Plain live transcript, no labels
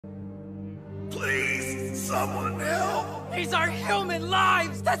Please, someone help! These are human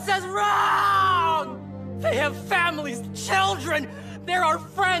lives! That says wrong! They have families, children! They're our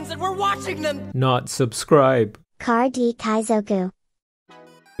friends and we're watching them! Not subscribe. Car D Kaizoku.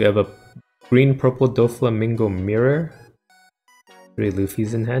 We have a green-purple Doflamingo mirror. 3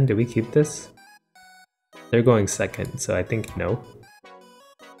 Luffy's in hand. Did we keep this? They're going second, so I think no.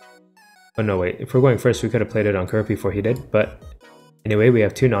 Oh no, wait. If we're going first, we could have played it on Kurt before he did, but anyway, we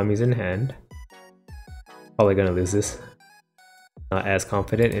have 2 Namis in hand. Probably gonna lose this. Not as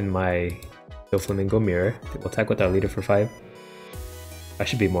confident in my Doflamingo mirror. We'll attack with our leader for 5. I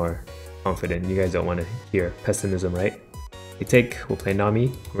should be more confident. You guys don't want to hear pessimism, right? We take, we'll play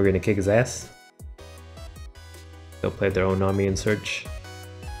Nami. We're gonna kick his ass. They'll play their own Nami and search.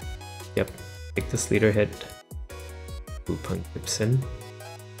 Yep, take this leader hit. Ooh, Punk Gibson.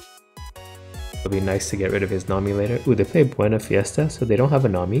 It'll be nice to get rid of his Nami later. Ooh, they play Buena Fiesta, so they don't have a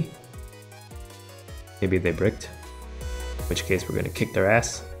Nami. Maybe they bricked. In which case we're gonna kick their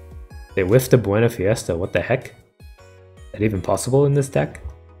ass. They whiffed the Buena Fiesta, what the heck? Is that even possible in this deck?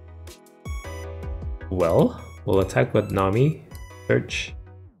 Well, we'll attack with Nami, search,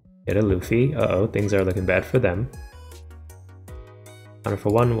 get a Luffy. Uh-oh, things are looking bad for them. Counter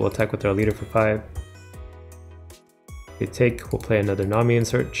for 1, we'll attack with our leader for 5. They take, we'll play another Nami and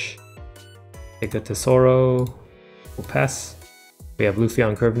search. Take a Tesoro, we'll pass. We have Luffy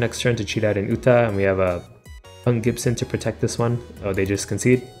on curve next turn to cheat out in Uta, and we have a Punk Gibson to protect this one. Oh, they just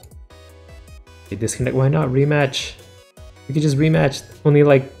concede. They disconnect, why not rematch? We could just rematch, only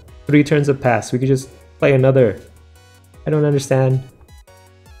like 3 turns have passed, we could just play another. I don't understand.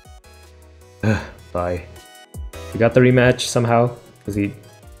 Bye. We got the rematch somehow, because he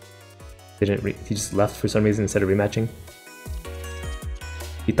didn't, he just left for some reason instead of rematching.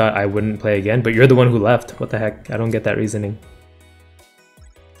 He thought I wouldn't play again, but you're the one who left. What the heck? I don't get that reasoning.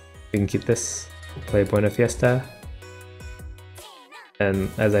 We can keep this. We'll play Buena Fiesta. And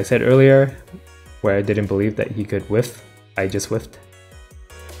as I said earlier, where I didn't believe that he could whiff, I just whiffed.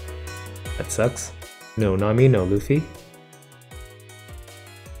 That sucks. No Nami, no Luffy.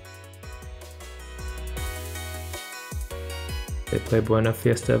 They play Buena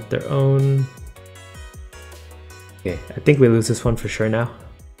Fiesta of their own. Okay, I think we lose this one for sure now.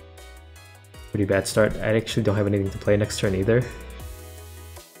 Pretty bad start. I actually don't have anything to play next turn either.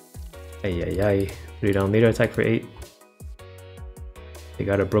 Ay ay ay. 3 down leader attack for 8. They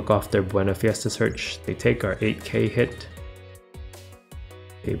got a brook off their Buena Fiesta search. They take our 8k hit.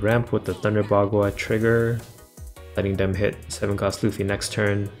 They ramp with the Thunder Bagua trigger, letting them hit 7 cost Luffy next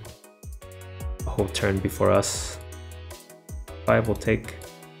turn. A whole turn before us. 5 will take.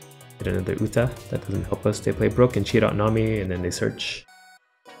 Hit another Uta. That doesn't help us. They play Brook and cheat out Nami, and then they search.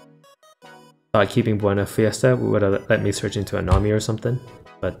 Thought keeping Buena Fiesta would have let me search into a Nami or something,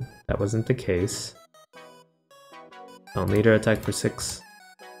 but that wasn't the case. Down leader attack for 6.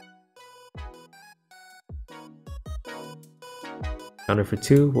 Counter for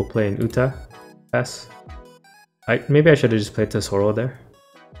 2, we'll play an Uta. Pass. Maybe I should have just played Tesoro there.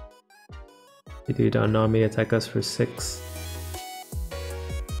 They do down Nami, attack us for 6.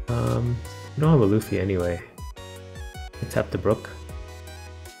 We don't have a Luffy anyway. I tap the Brook.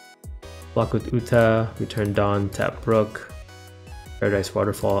 Block with Uta, return Dawn, tap Brook. Paradise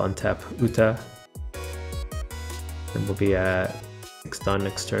Waterfall, untap Uta. And we'll be at 6 Dawn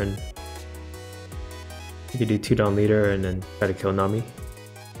next turn. We could do 2 Dawn leader and then try to kill Nami.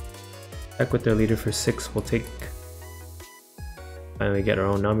 Attack with their leader for 6, we'll take. Finally get our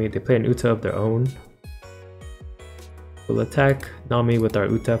own Nami. They play an Uta of their own. We'll attack Nami with our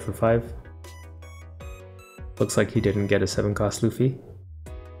Uta for 5. Looks like he didn't get a 7 cost Luffy.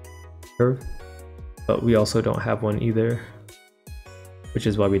 Curve. But we also don't have one either. Which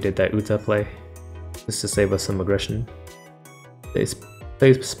is why we did that Uta play. Just to save us some aggression. They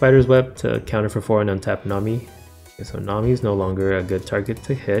play Spider's Web to counter for 4 and untap Nami. Okay, so Nami is no longer a good target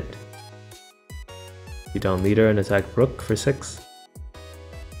to hit. You down leader and attack Brook for 6.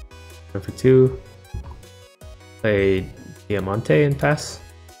 Counter for 2. Play Diamante and pass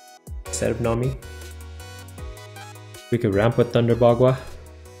instead of Nami. We could ramp with Thunder Bagua,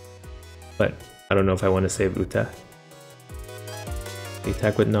 but I don't know if I want to save Uta. We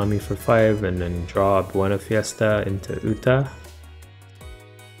attack with Nami for 5 and then draw a Buena Fiesta into Uta.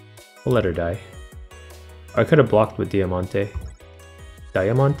 We'll let her die. I could have blocked with Diamante.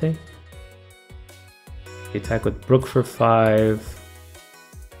 Diamante? We attack with Brook for 5.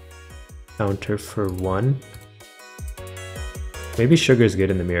 Counter for 1. Maybe Sugar's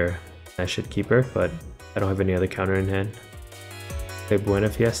good in the mirror. I should keep her, but I don't have any other counter in hand. Play Buena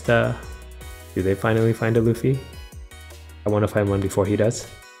Fiesta. Do they finally find a Luffy? I want to find one before he does.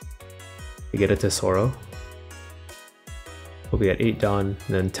 We get a Tesoro. We'll be at 8 Dawn,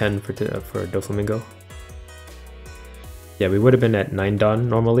 and then 10 for Doflamingo. Yeah, we would have been at 9 Dawn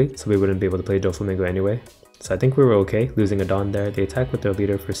normally, so we wouldn't be able to play Doflamingo anyway. So I think we were okay, losing a Dawn there. They attack with their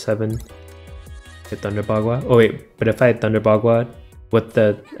leader for 7. Hit Thunder Bagua. Oh wait, but if I had Thunder Bagua with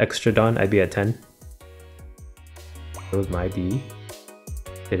the extra Dawn, I'd be at 10. That was my B.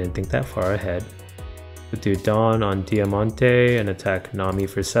 Didn't think that far ahead. We'll do Dawn on Diamante and attack Nami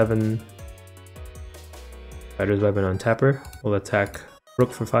for 7. Spider's Weapon on Tapper. We'll attack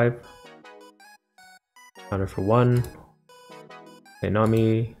Rook for 5. Counter for 1. Play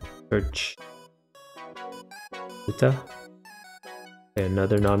Nami. Search Uta. Play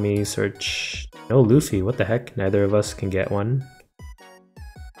another Nami. Search. No Luffy. What the heck? Neither of us can get one.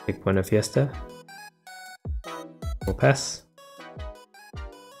 Take Buena Fiesta. We'll pass.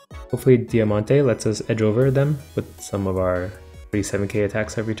 Hopefully Diamante lets us edge over them with some of our 37k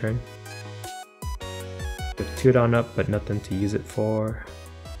attacks every turn. With 2 Dawn up, but nothing to use it for.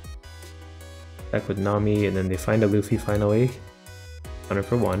 Attack with Nami, and then they find a Luffy finally. Counter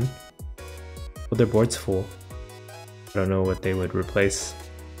for 1. Well, their board's full. I don't know what they would replace.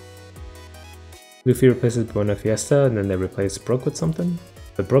 Luffy replaces Buena Fiesta, and then they replace Brook with something.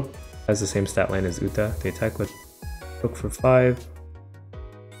 But Brook has the same stat line as Uta. They attack with Brook for 5.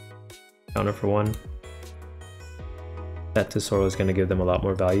 Counter for 1. That Tesoro is going to give them a lot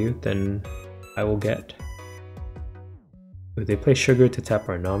more value than I will get. If they play Sugar to tap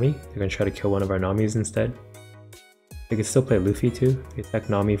our Nami, they're going to try to kill one of our Namis instead. They can still play Luffy too. They attack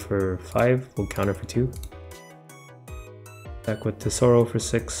Nami for 5, we'll counter for 2. Attack with Tesoro for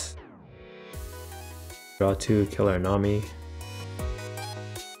 6. Draw 2, kill our Nami.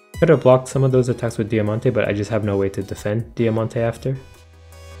 Could have blocked some of those attacks with Diamante, but I just have no way to defend Diamante after.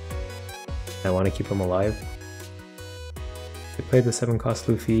 I want to keep him alive. They play the 7 cost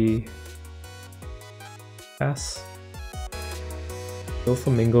Luffy. Pass.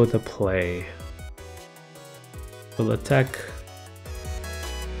 Doflamingo to play. We'll attack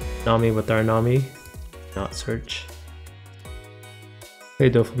Nami with our Nami, not search.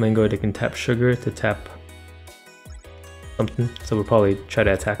 Play Doflamingo, they can tap Sugar to tap something, so we'll probably try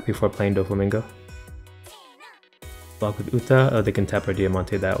to attack before playing Doflamingo. Block with Uta, they can tap our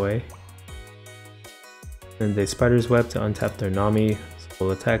Diamante that way. Then they Spider's Web to untap their Nami, so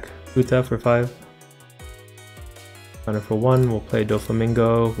we'll attack Uta for 5. Counter for 1, we'll play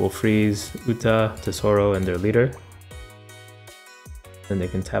Doflamingo, we'll freeze Uta, Tesoro, and their leader. Then they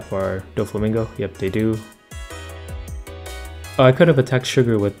can tap our Doflamingo, yep they do. Oh, I could have attacked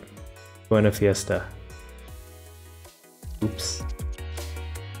Sugar with Buena Fiesta. Oops.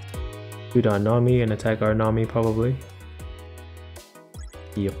 Shoot on Nami and attack our Nami probably.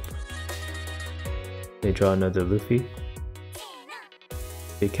 Yep. They draw another Luffy.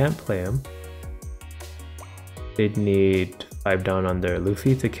 They can't play him. They'd need 5 down on their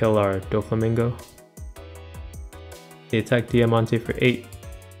Luffy to kill our Doflamingo. They attack Diamante for 8.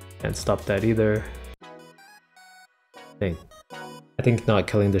 Can't stop that either. Dang. I think not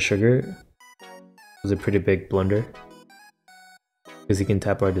killing the Sugar was a pretty big blunder. Because he can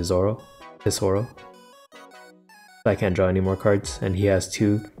tap our Tesoro. I can't draw any more cards, and he has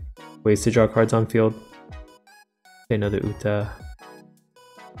 2 ways to draw cards on field. Another Uta.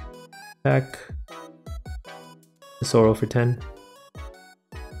 Attack. Tesoro for 10.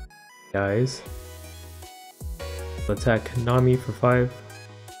 Dies. We'll attack Nami for 5.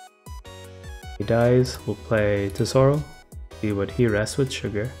 He dies. We'll play Tesoro. See what he rests with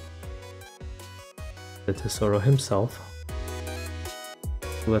Sugar. The Tesoro himself.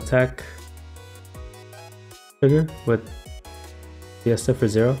 We'll attack Sugar with Fiesta for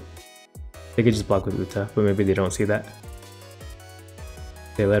 0. They could just block with Uta, but maybe they don't see that.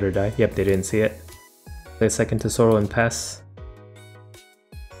 They let her die. Yep, they didn't see it. Play second Tesoro and pass.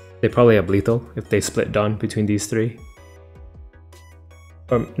 They probably have lethal if they split Dawn between these 3.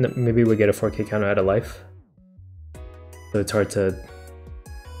 Or maybe we get a 4k counter out of life. So it's hard to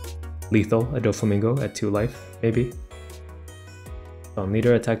lethal a Doflamingo at 2 life, maybe. On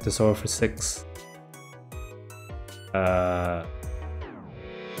leader, attack Tesoro for 6.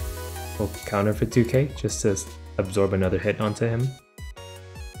 We'll counter for 2k just to absorb another hit onto him.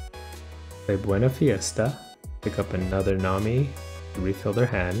 Play Buena Fiesta. Pick up another Nami to refill their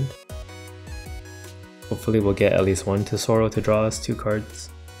hand. Hopefully we'll get at least 1 Tesoro to draw us 2 cards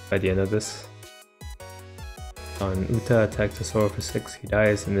by the end of this. On Uta, attack Tesoro for 6, he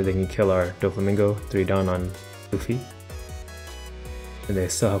dies, and then they can kill our Doflamingo, 3 down on Luffy. And they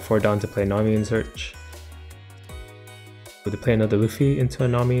still have 4 down to play Nami in search. Would they play another Luffy into a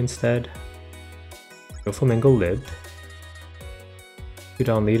Nami instead? Doflamingo lived. 2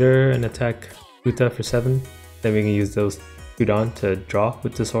 Dawn leader and attack Uta for 7. Then we can use those 2 Dawn to draw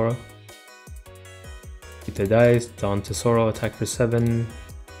with Tesoro. Uta dies, Dawn Tesoro, attack for 7.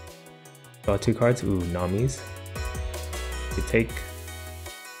 Draw 2 cards. Ooh, Nami's. We take.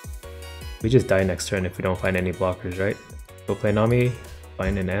 We just die next turn if we don't find any blockers, right? We'll play Nami,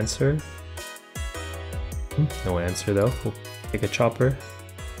 find an answer. No answer though. We'll take a chopper.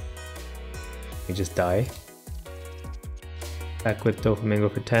 We just die. Back with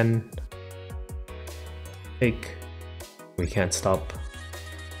Doflamingo for 10. Take. We can't stop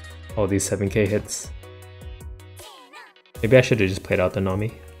all these 7k hits. Maybe I should have just played out the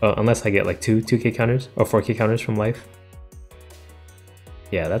Nami. Unless I get like 2k counters or 4k counters from life.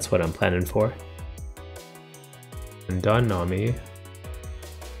 Yeah, that's what I'm planning for. And done Nami.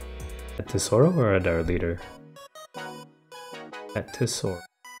 At Tesoro or at our leader? At Tesoro.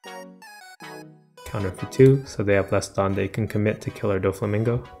 Counter for 2, so they have less Dawn they can commit to kill our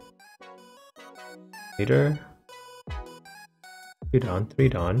Doflamingo. Leader. 2 Dawn, 3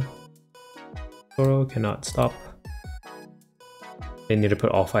 Dawn. Tesoro cannot stop. They need to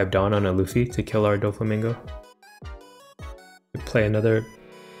put all 5 Dawn on a Luffy to kill our Doflamingo. We play another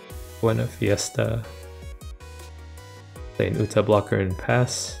Buena Fiesta. Play an Uta blocker and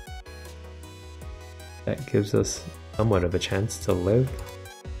pass. That gives us somewhat of a chance to live.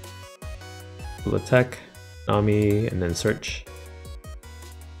 We'll attack Nami and then search.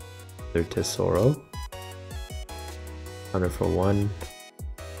 Their Tesoro. Counter for 1.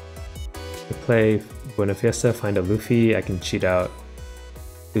 We play Buena Fiesta, find a Luffy. I can cheat out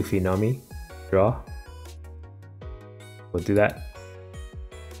Luffy Nami. Draw. We'll do that.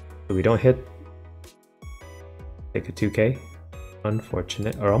 So we don't hit. Take a 2k.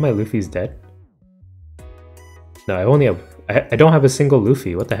 Unfortunate. Are all my Luffys dead? No, I only have. I don't have a single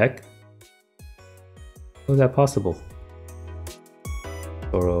Luffy. What the heck? How is that possible?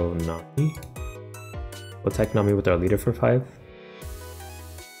 Zoro Nami. We'll attack Nami with our leader for 5.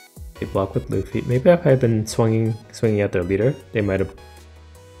 They block with Luffy. Maybe if I had been swinging at their leader, they might have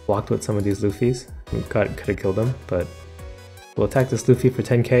blocked with some of these Luffys. Could have killed them, but we'll attack this Luffy for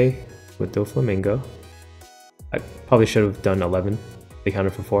 10k with Doflamingo. I probably should have done 11. They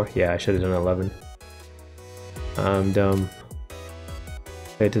counted for 4. Yeah, I should have done 11. I'm dumb.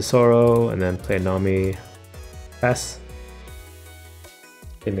 Play Tesoro and then play Nami. Pass.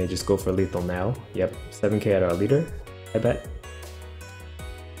 They may just go for lethal now. Yep, 7k at our leader, I bet.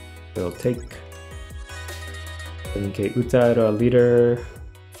 We'll take 7k Uta at our leader.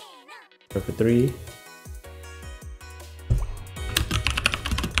 Go for 3.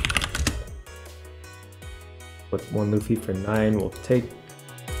 Put 1 Luffy for 9, we'll take.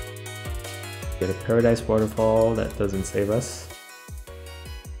 Get a Paradise Waterfall, that doesn't save us.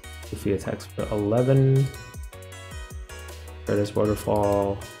 Luffy attacks for 11. Paradise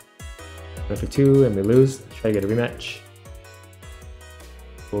Waterfall. Go for 2 and we lose. Try to get a rematch.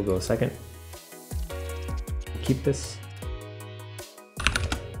 We'll go second. Keep this.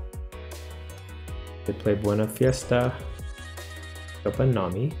 They play Buena Fiesta. Up a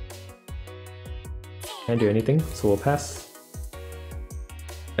Nami. Can't do anything, so we'll pass.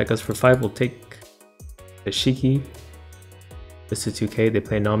 Attack us for 5, we'll take the Shiki. This is 2k, they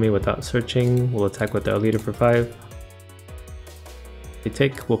play Nami without searching. We'll attack with our leader for 5. They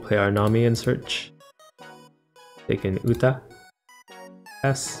take, we'll play our Nami and search. Take in Uta.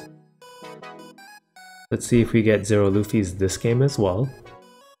 Pass. Let's see if we get 0 Luffys this game as well.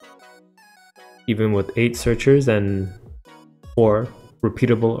 Even with 8 searchers and 4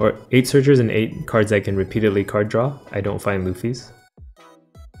 repeatable, or 8 searchers and 8 cards I can repeatedly card draw, I don't find Luffys.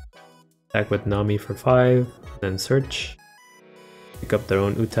 Attack with Nami for 5, then search. Pick up their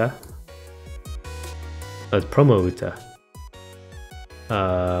own Uta. It's promo Uta.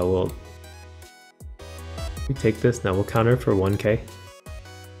 We take this, now we'll counter for 1k.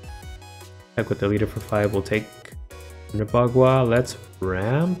 Attack with the leader for 5, we'll take Nabagwa, let's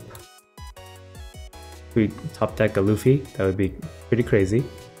ramp. If we top deck a Luffy, that would be pretty crazy,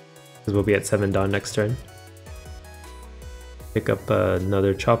 because we'll be at 7 Dawn next turn. Pick up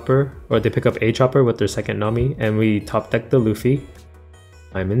another chopper, or they pick up a chopper with their second Nami, and we top deck the Luffy.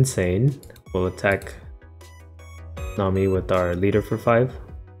 I'm insane. We'll attack Nami with our leader for 5.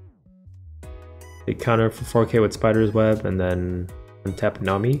 They counter for 4k with Spider's Web, and then untap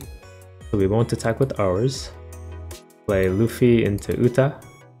Nami. So we won't attack with ours. Play Luffy into Uta.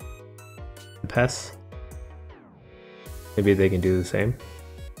 And pass. Maybe they can do the same.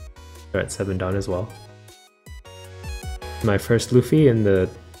 They're at 7 Dawn as well. My first Luffy in the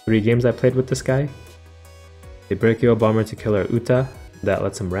 3 games I played with this guy. They break Yo Bomber to kill our Uta. That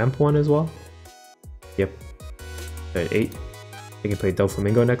lets him ramp 1 as well. Yep. They're at 8. They can play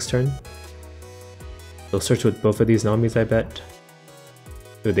Doflamingo next turn. They'll search with both of these Namis, I bet.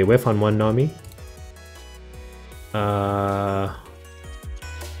 Do they whiff on one Nami?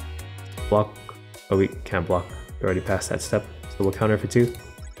 Block. Oh, we can't block. We already passed that step. So we'll counter for 2. And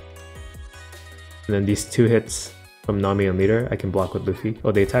then these 2 hits from Nami and leader, I can block with Luffy.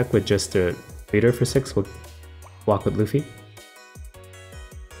 Oh, they attack with just the leader for 6. We'll block with Luffy.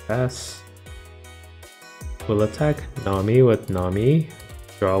 Pass. We'll attack Nami with Nami.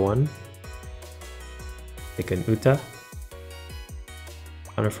 Draw 1. Take an Uta.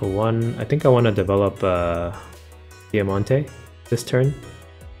 Counter for 1. I think I want to develop Diamante this turn.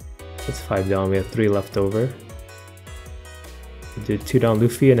 That's 5 down. We have 3 left over. We did 2 down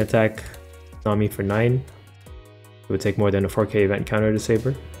Luffy and attack Nami for 9. It would take more than a 4k event counter to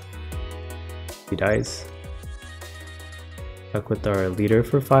Saber. He dies. Back with our leader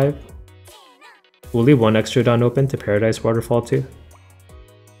for 5. We'll leave 1 extra down open to Paradise Waterfall too.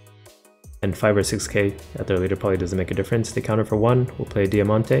 And 5 or 6k at their leader probably doesn't make a difference. They counter for 1. We'll play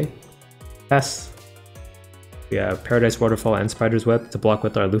Diamante. Pass. We have Paradise Waterfall and Spider's Web to block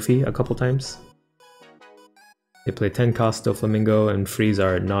with our Luffy a couple times. They play 10 cost Doflamingo and freeze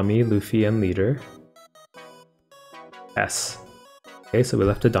our Nami, Luffy, and leader. Pass. Okay, so we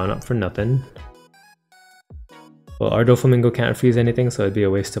left a Dawn up for nothing. Well, our Doflamingo can't freeze anything, so it'd be a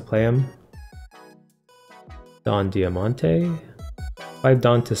waste to play him. Dawn Diamante. 5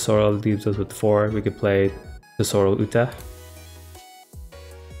 Dawn Tesoro leaves us with 4. We could play Tesoro Uta.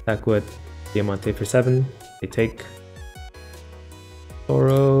 Attack with Diamante for 7. They take.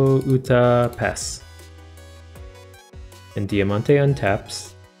 Tesoro Uta, pass. And Diamante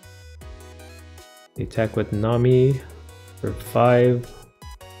untaps. They attack with Nami for 5.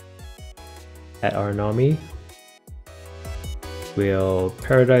 At our Nami. We'll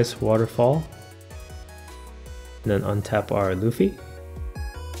Paradise Waterfall. And then untap our Luffy.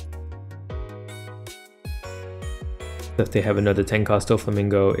 If they have another 10 cost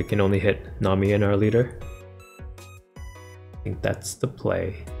Doflamingo, it can only hit Nami and our leader. I think that's the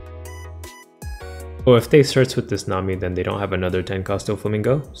play. Oh, if they search with this Nami, then they don't have another 10 cost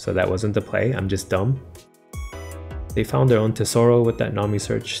Doflamingo, so that wasn't the play. I'm just dumb. They found their own Tesoro with that Nami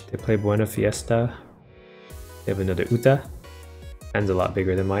search. They play Buena Fiesta. They have another Uta. Hand's a lot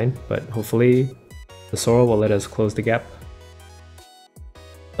bigger than mine, but hopefully Tesoro will let us close the gap.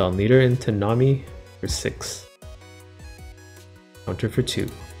 Down leader into Nami for 6. Counter for 2.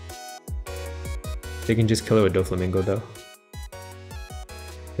 They can just kill it with Doflamingo though.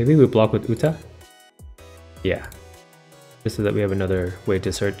 Maybe we block with Uta? Yeah. Just so that we have another way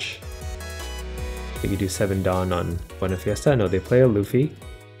to search. They could do 7 Dawn on Buena Fiesta. No, they play a Luffy.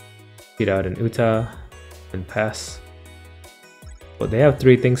 Beat out an Uta and pass. Well, they have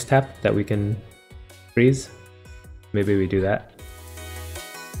 3 things tapped that we can freeze. Maybe we do that.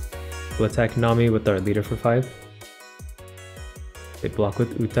 We'll attack Nami with our leader for 5. They block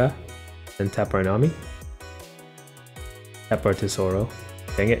with Uta, then tap our Nami. Tap our Tesoro.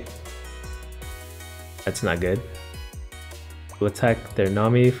 Dang it. That's not good. We'll attack their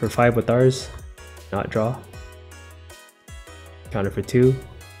Nami for 5 with ours. Not draw. Counter for 2.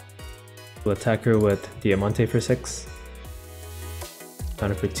 We'll attack her with Diamante for 6.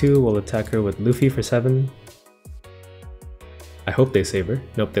 Counter for 2. We'll attack her with Luffy for 7. I hope they save her.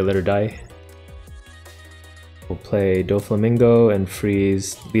 Nope, they let her die. We'll play Doflamingo and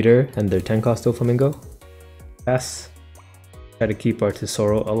freeze leader and their 10 cost Doflamingo. Pass. Try to keep our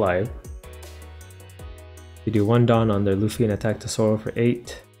Tesoro alive. We do 1 Dawn on their Luffy and attack Tesoro for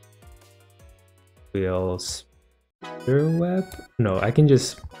 8. We'll Spider Web? No, I can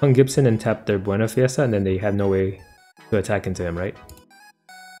just Hung Gibson and tap their Buena Fiesta and then they have no way to attack into him, right?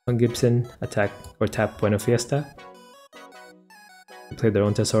 Hung Gibson, attack or tap Buena Fiesta. They play their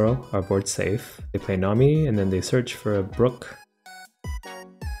own Tesoro, our board's safe. They play Nami, and then they search for a Brook.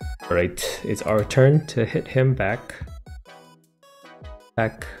 Alright, it's our turn to hit him back.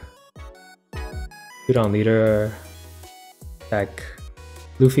 Attack. Shoot on leader. Attack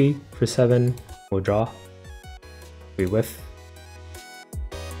Luffy for 7. We'll draw. We whiff.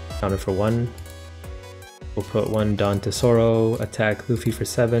 Counter for 1. We'll put 1 Dawn Tesoro, attack Luffy for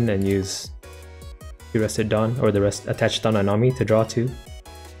 7, and use the rested Dawn, or the rest attached Dawn on Nami to draw 2.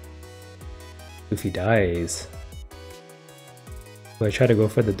 Luffy dies. Do I try to go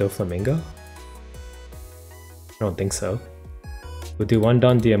for the Doflamingo? I don't think so. We'll do 1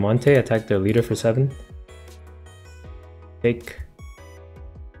 Dawn Diamante, attack their leader for 7. Take.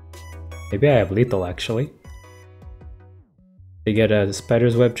 Maybe I have lethal actually. They get a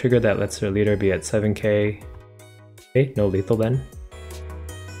Spider's Web trigger that lets their leader be at 7k. Okay, no lethal then.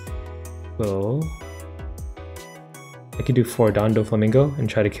 So I could do 4 Dawn Doflamingo and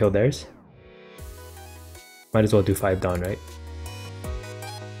try to kill theirs. Might as well do 5 Dawn, right?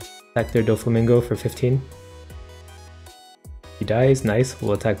 Attack their Doflamingo for 15. He dies, nice.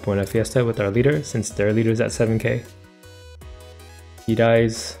 We'll attack Buena Fiesta with our leader since their leader's at 7k. He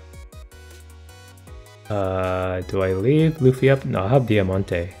dies. Do I leave Luffy up? No, I'll have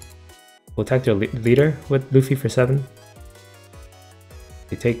Diamante. We'll attack their leader with Luffy for 7.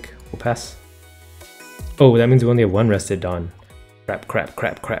 They take, we'll pass. Oh, that means we only have 1 rested Dawn. Crap, crap,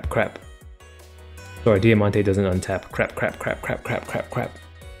 crap, crap, crap. So our Diamante doesn't untap. Crap, crap, crap, crap, crap, crap, crap.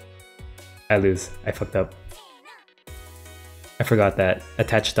 I lose. I fucked up. I forgot that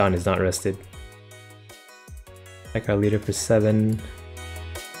attached Dawn is not rested. Attack our leader for 7.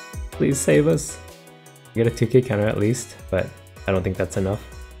 Please save us. We get a 2k counter at least, but I don't think that's enough.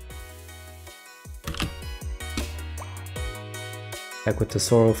 Attack with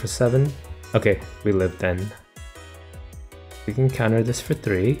Tesoro for 7. Okay, we live then. We can counter this for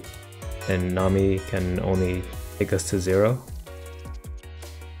 3, and Nami can only take us to 0.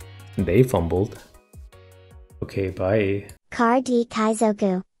 They fumbled. Okay, bye. Car D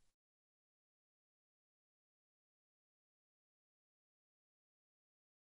Kaizoku.